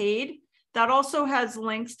getting paid. That also has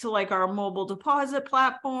links to like our mobile deposit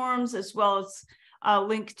platforms, as well as a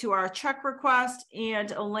link to our check request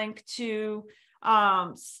and a link to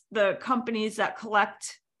the companies that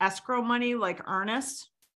collect escrow money like Earnest.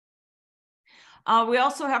 We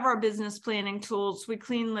also have our business planning tools. We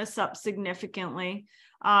clean this up significantly.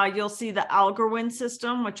 You'll see the Algorand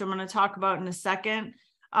system, which I'm going to talk about in a second,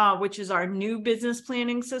 which is our new business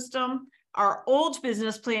planning system. Our old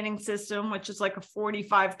business planning system, which is like a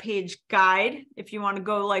 45-page guide if you want to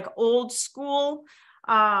go like old school.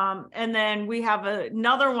 And then we have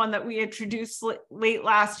another one that we introduced late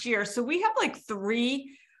last year. So we have like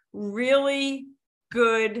three really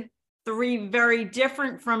good, three very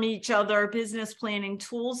different from each other business planning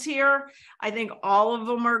tools here. I think all of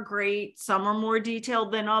them are great. Some are more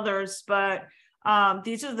detailed than others, but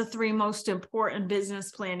these are the three most important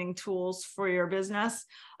business planning tools for your business.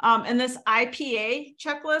 And this IPA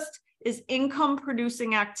checklist is income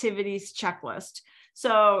producing activities checklist.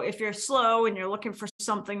 So if you're slow and you're looking for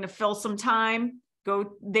something to fill some time,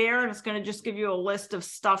 go there, and it's going to just give you a list of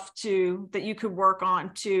stuff that you could work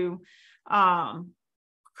on to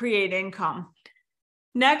create income.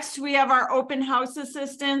 Next, we have our open house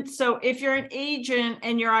assistant. So if you're an agent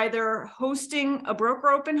and you're either hosting a broker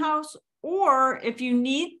open house, or if you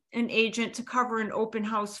need an agent to cover an open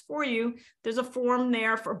house for you, there's a form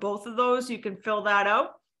there for both of those. You can fill that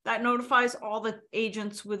out. That notifies all the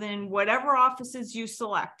agents within whatever offices you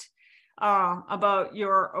select about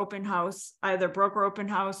your open house, either broker open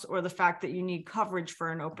house or the fact that you need coverage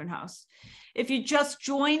for an open house. If you just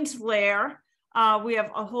joined LAER, we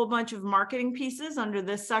have a whole bunch of marketing pieces under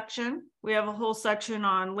this section. We have a whole section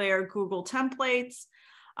on LAER Google templates.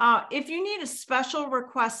 If you need a special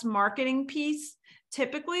request marketing piece,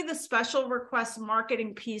 typically the special request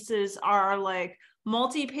marketing pieces are like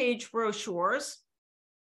multi-page brochures.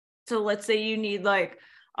 So let's say you need like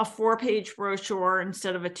a 4-page brochure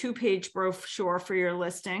instead of a 2-page brochure for your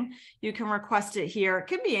listing. You can request it here. It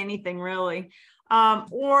can be anything really.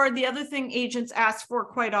 Or the other thing agents ask for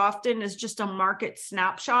quite often is just a market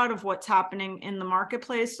snapshot of what's happening in the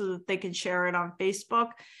marketplace so that they can share it on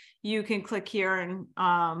Facebook. You can click here and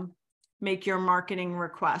make your marketing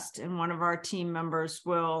request, and one of our team members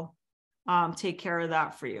will take care of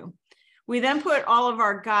that for you. We then put all of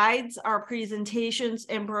our guides, our presentations,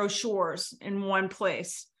 and brochures in one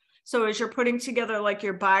place. So as you're putting together like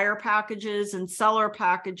your buyer packages and seller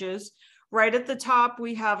packages, right at the top,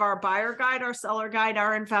 we have our buyer guide, our seller guide,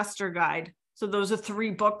 our investor guide. So those are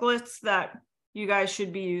 3 booklets that you guys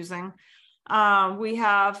should be using. We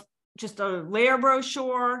have just a LAER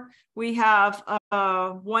brochure. We have a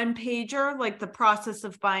 1-pager, like the process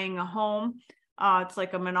of buying a home. It's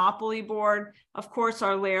like a monopoly board. Of course,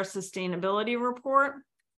 our LAER sustainability report,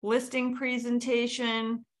 listing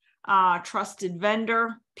presentation, trusted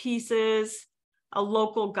vendor pieces, a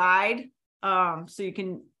local guide. So you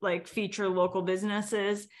can like feature local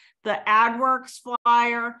businesses. the AdWorks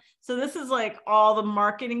flyer. So this is like all the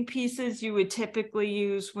marketing pieces you would typically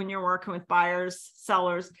use when you're working with buyers,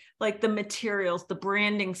 sellers, like the materials, the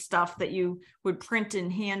branding stuff that you would print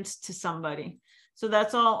and hand to somebody. So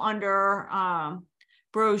that's all under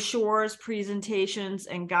brochures, presentations,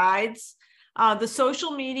 and guides. The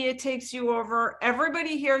social media takes you over.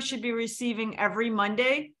 Everybody here should be receiving every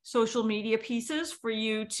Monday social media pieces for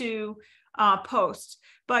you to post.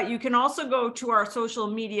 But you can also go to our social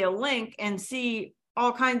media link and see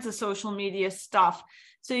all kinds of social media stuff.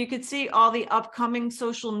 So you could see all the upcoming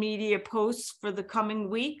social media posts for the coming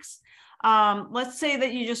weeks. Let's say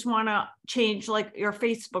that you just want to change like your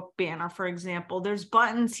Facebook banner, for example. There's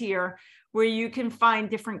buttons here where you can find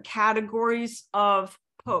different categories of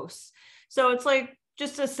posts. So it's like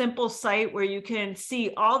just a simple site where you can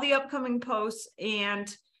see all the upcoming posts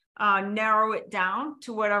and narrow it down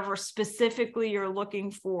to whatever specifically you're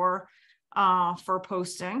looking for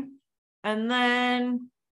posting. And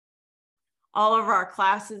then all of our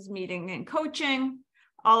classes, meeting and coaching,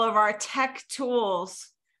 all of our tech tools.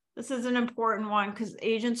 This is an important one because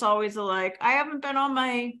agents always are like, I haven't been on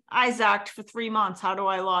my ISAC for 3 months. How do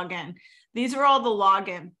I log in? These are all the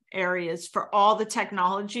login areas for all the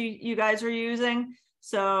technology you guys are using.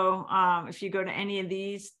 So if you go to any of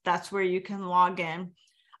these, that's where you can log in.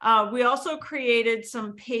 We also created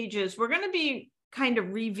some pages. We're going to be kind of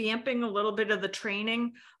revamping a little bit of the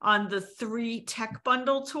training on the 3 tech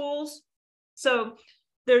bundle tools. So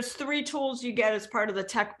there's 3 tools you get as part of the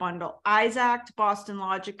tech bundle: ISAC, Boston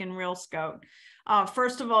Logic, and Real Scout.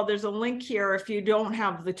 First of all, there's a link here. If you don't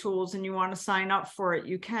have the tools and you want to sign up for it,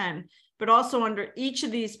 you can. But also under each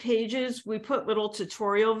of these pages, we put little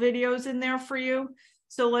tutorial videos in there for you.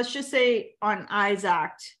 So let's just say on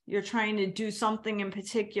ISAC, you're trying to do something in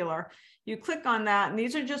particular. You click on that, and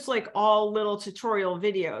these are just like all little tutorial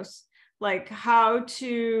videos, like how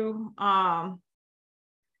to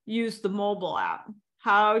use the mobile app,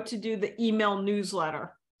 how to do the email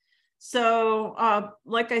newsletter. So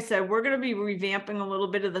like I said, we're going to be revamping a little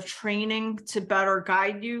bit of the training to better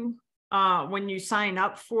guide you when you sign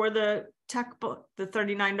up for the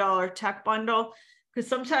 $39 tech bundle, because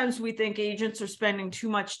sometimes we think agents are spending too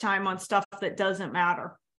much time on stuff that doesn't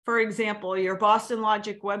matter. For example, your Boston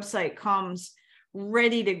Logic website comes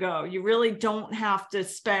ready to go. You really don't have to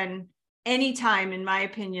spend any time, in my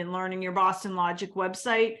opinion, learning your Boston Logic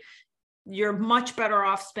website. You're much better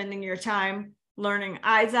off spending your time learning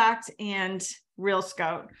ISAC and Real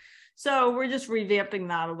Scout. So we're just revamping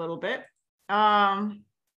that a little bit. Back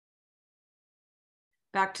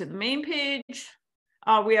to the main page.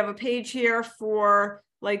 We have a page here for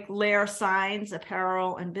like LAER signs,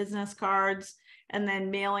 apparel, and business cards, and then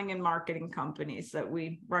mailing and marketing companies that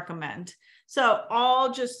we recommend. So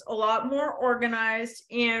all just a lot more organized,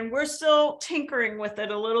 and we're still tinkering with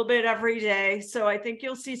it a little bit every day. So I think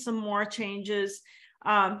you'll see some more changes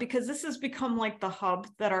because this has become like the hub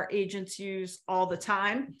that our agents use all the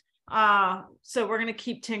time. So we're going to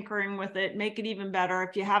keep tinkering with it, make it even better.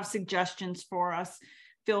 If you have suggestions for us,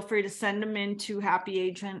 feel free to send them in to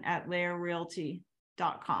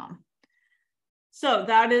happyagent@laerrealty.com. So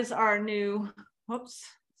that is our new, whoops,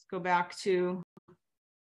 let's go back to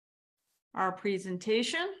our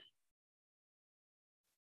presentation.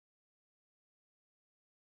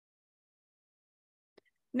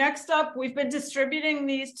 Next up, we've been distributing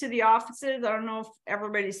these to the offices. I don't know if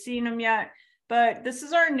everybody's seen them yet, but this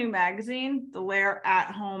is our new magazine, the LAER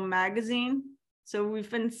at Home magazine. So we've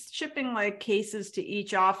been shipping like cases to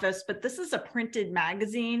each office, but this is a printed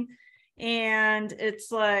magazine, and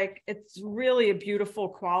it's really a beautiful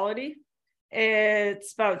quality.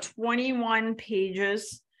 It's about 21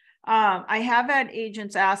 pages. I have had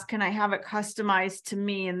agents ask, can I have it customized to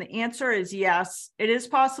me? And the answer is yes. It is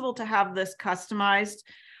possible to have this customized,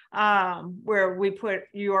 where we put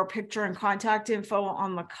your picture and contact info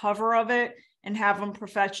on the cover of it and have them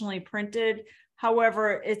professionally printed.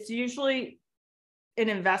 However, it's usually an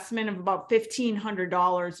investment of about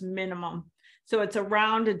 $1,500 minimum. So it's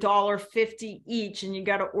around $1.50 each, and you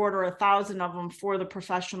got to order 1,000 of them for the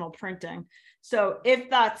professional printing. So if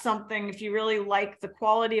that's something, if you really like the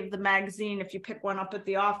quality of the magazine, if you pick one up at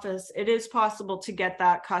the office, it is possible to get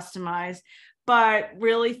that customized. But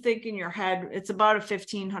really think in your head, it's about a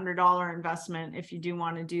 $1,500 investment if you do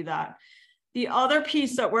want to do that. The other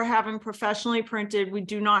piece that we're having professionally printed, we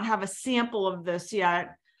do not have a sample of this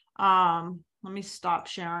yet. Let me stop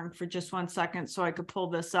sharing for just 1 second so I could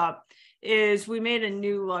pull this up, is we made a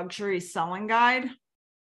new luxury selling guide.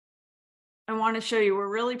 I want to show you, we're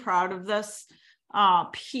really proud of this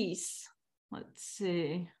piece. Let's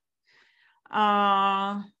see.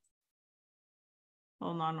 Hold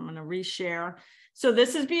on, I'm going to reshare. So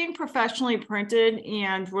this is being professionally printed,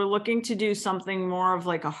 and we're looking to do something more of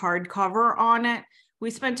like a hardcover on it.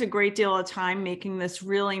 We spent a great deal of time making this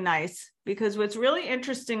really nice, because what's really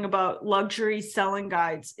interesting about luxury selling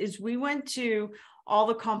guides is we went to all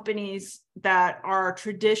the companies that are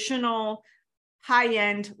traditional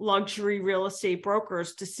high-end luxury real estate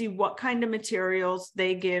brokers to see what kind of materials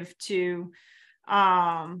they give to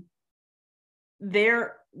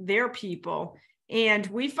their people. And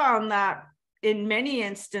we found that in many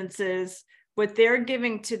instances, what they're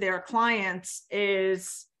giving to their clients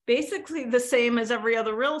is basically the same as every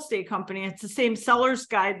other real estate company. It's the same seller's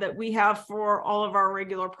guide that we have for all of our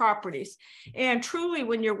regular properties. And truly,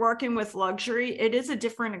 when you're working with luxury, it is a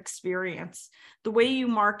different experience. The way you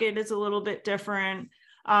market is a little bit different.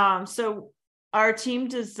 So our team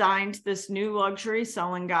designed this new luxury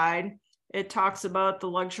selling guide. It talks about the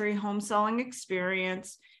luxury home selling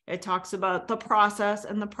experience. It talks about the process,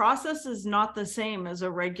 and the process is not the same as a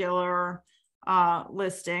regular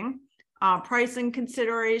listing. Pricing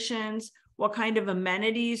considerations, what kind of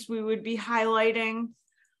amenities we would be highlighting.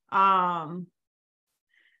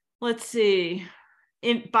 Let's see,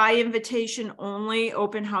 by invitation only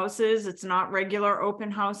open houses. It's not regular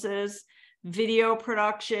open houses, video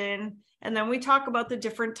production. And then we talk about the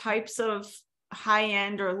different types of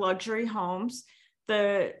high-end or luxury homes.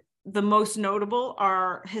 The most notable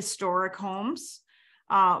are historic homes,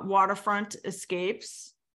 waterfront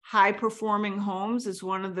escapes. High performing homes is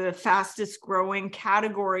one of the fastest growing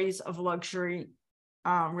categories of luxury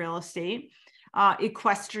real estate.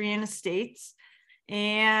 Equestrian estates,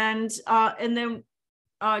 and then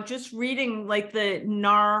just reading like the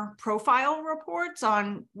NAR profile reports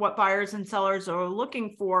on what buyers and sellers are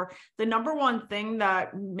looking for. The number one thing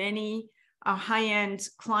that many high-end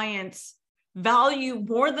clients value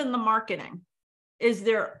more than the marketing is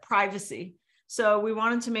their privacy. So we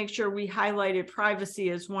wanted to make sure we highlighted privacy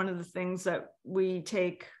as one of the things that we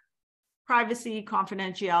take, privacy,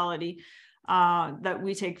 confidentiality, that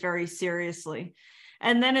we take very seriously.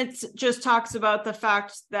 And then it just talks about the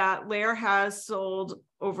fact that LAER has sold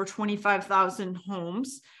over 25,000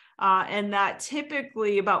 homes, and that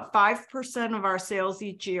typically about 5% of our sales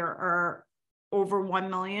each year are over $1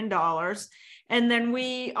 million. And then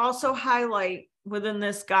we also highlight within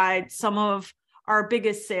this guide some of our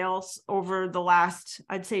biggest sales over the last,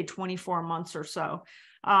 I'd say 24 months or so,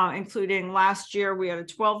 including last year, we had a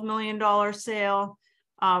 $12 million sale.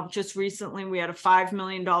 Just recently, we had a $5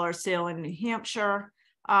 million sale in New Hampshire,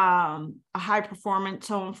 a high performance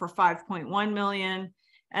home for $5.1 million,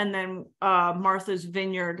 and then Martha's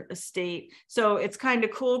Vineyard estate. So it's kind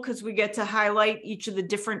of cool because we get to highlight each of the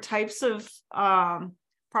different types of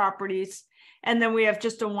properties. And then we have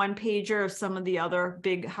just a one-pager of some of the other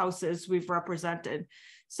big houses we've represented.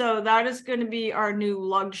 So that is going to be our new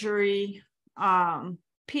luxury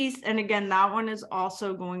piece. And again, that one is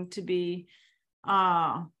also going to be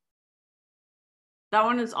a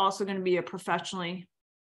professionally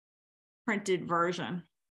printed version.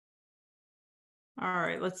 All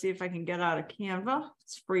right, let's see if I can get out of Canva.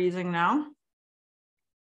 It's freezing now.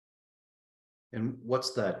 And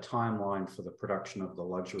what's that timeline for the production of the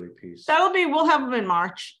luxury piece? We'll have them in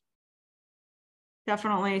March.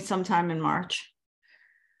 Definitely sometime in March.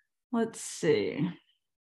 Let's see.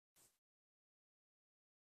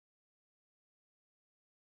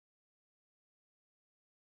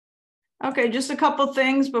 Okay, just a couple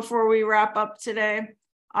things before we wrap up today.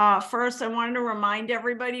 First, I wanted to remind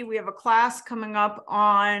everybody we have a class coming up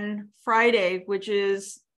on Friday, which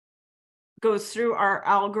goes through our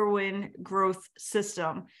Algorwin growth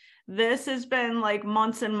system. This has been like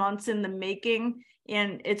months and months in the making,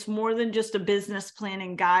 and it's more than just a business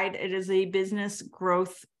planning guide. It is a business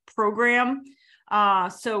growth program.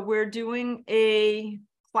 So we're doing a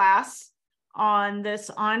class on this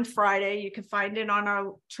on Friday. You can find it on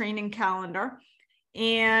our training calendar,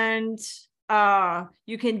 and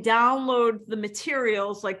you can download the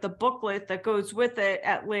materials like the booklet that goes with it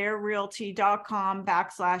at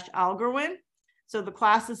laerrealty.com/Algorwin. So the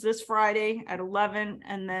class is this Friday at 11,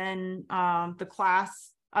 and then the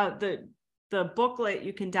booklet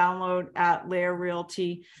you can download at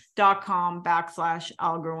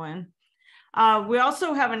laerrealty.com/Algorwin. We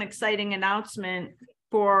also have an exciting announcement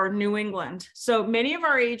for New England. So many of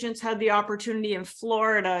our agents had the opportunity in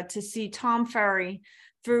Florida to see Tom Ferry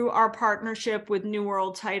through our partnership with New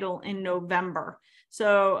World Title in November.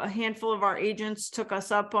 So a handful of our agents took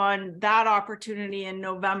us up on that opportunity in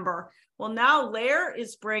November. Well, now LAER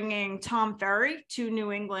is bringing Tom Ferry to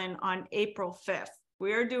New England on April 5th.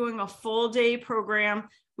 We're doing a full day program.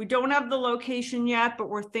 We don't have the location yet, but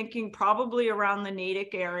we're thinking probably around the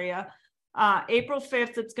Natick area. April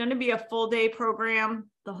 5th, it's going to be a full day program.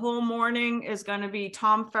 The whole morning is going to be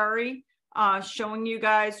Tom Ferry showing you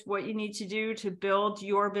guys what you need to do to build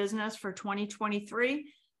your business for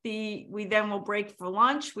 2023. We then will break for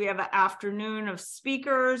lunch. We have an afternoon of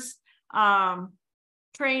speakers,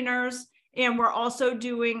 trainers, and we're also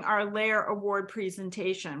doing our LAER award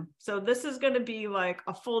presentation. So this is going to be like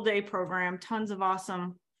a full day program, tons of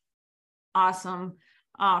awesome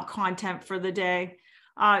content for the day.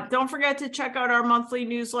 Don't forget to check out our monthly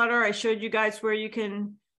newsletter. I showed you guys where you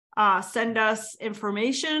can send us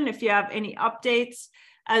information if you have any updates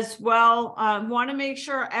as well. Want to make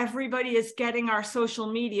sure everybody is getting our social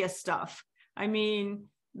media stuff. I mean,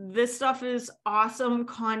 this stuff is awesome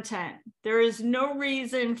content. There is no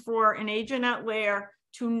reason for an agent at LAER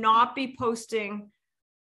to not be posting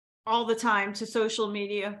all the time to social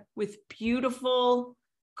media with beautiful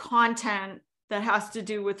content that has to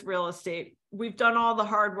do with real estate. We've done all the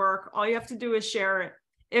hard work. All you have to do is share it.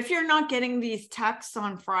 If you're not getting these texts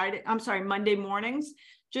on Monday mornings,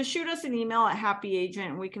 just shoot us an email at Happy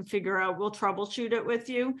Agent and we can figure out, we'll troubleshoot it with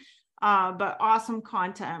you. But awesome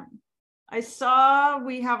content. I saw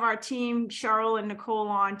we have our team, Cheryl and Nicole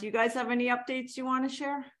on. Do you guys have any updates you want to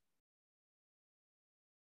share?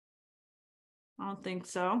 I don't think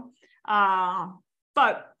so.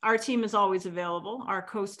 But our team is always available. Our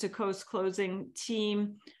coast-to-coast closing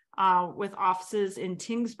team with offices in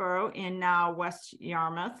Tingsboro and now West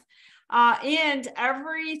Yarmouth. And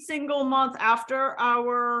every single month after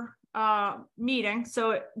our meeting,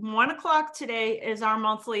 so at 1 o'clock today is our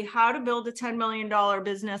monthly How to Build a $10 Million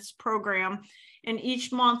Business program. And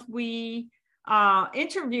each month we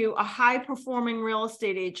interview a high-performing real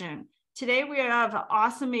estate agent. Today we have an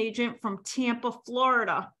awesome agent from Tampa,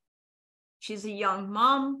 Florida. She's a young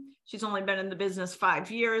mom. She's only been in the business 5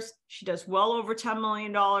 years. She does well over $10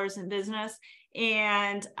 million in business.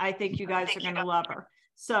 And I think you guys are going to love her.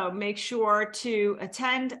 So make sure to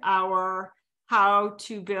attend our How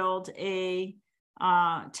to Build a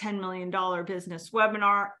 $10 million business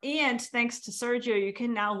webinar. And thanks to Sergio, you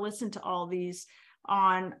can now listen to all these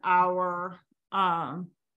on our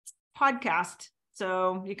podcast.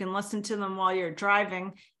 So you can listen to them while you're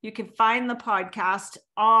driving. You can find the podcast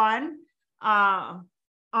on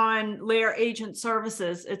LAER Agent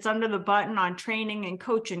Services. It's under the button on training and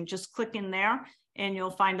coaching. Just click in there and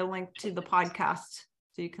you'll find a link to the podcast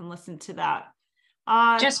so you can listen to that.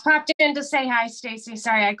 Just popped in to say hi, Stacy.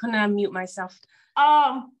 Sorry, I couldn't unmute myself.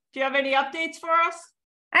 Do you have any updates for us?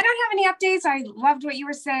 I don't have any updates. I loved what you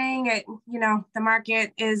were saying. The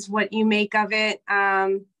market is what you make of it.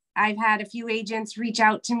 I've had a few agents reach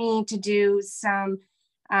out to me to do some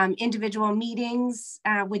individual meetings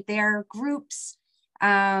with their groups,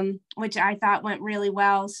 which I thought went really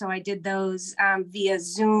well. So I did those via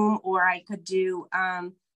Zoom, or I could do,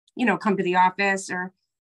 come to the office,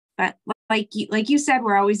 but like you said,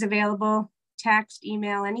 we're always available, text,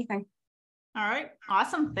 email, anything. All right.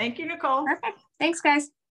 Awesome. Thank you, Nicole. Perfect. Thanks, guys.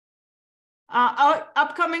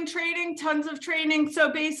 Upcoming training, tons of training.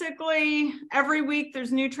 So basically every week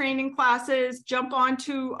there's new training classes. Jump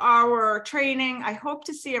onto our training. I hope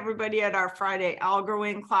to see everybody at our Friday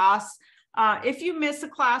algoing class. If you miss a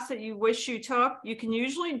class that you wish you took, you can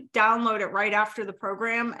usually download it right after the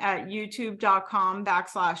program at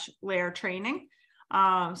youtube.com/LAER training.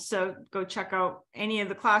 So go check out any of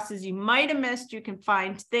the classes you might have missed, you can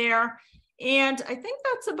find there. And I think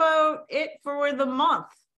that's about it for the month.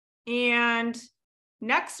 And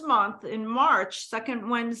next month in March, second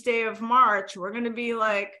Wednesday of March, we're going to be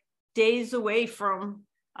like days away from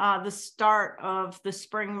the start of the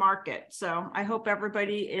spring market. So I hope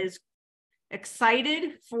everybody is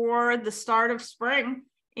excited for the start of spring.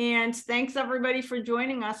 And thanks everybody for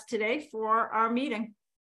joining us today for our meeting.